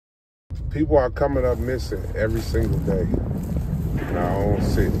People are coming up missing every single day in our own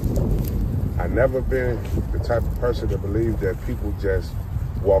city. I've never been the type of person to believe that people just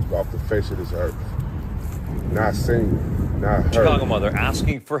walked off the face of this earth. Not seen, not heard. Chicago mother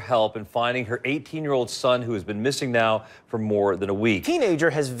asking for help in finding her 18-year-old son who has been missing now for more than a week. Teenager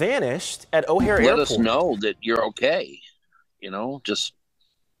has vanished at O'Hare Airport. Let us know that you're okay. Just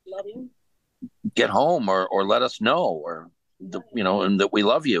get home or let us know, and that we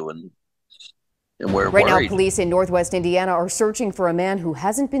love you and we're Right worried. now, police in Northwest Indiana are searching for a man who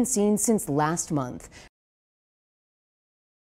hasn't been seen since last month.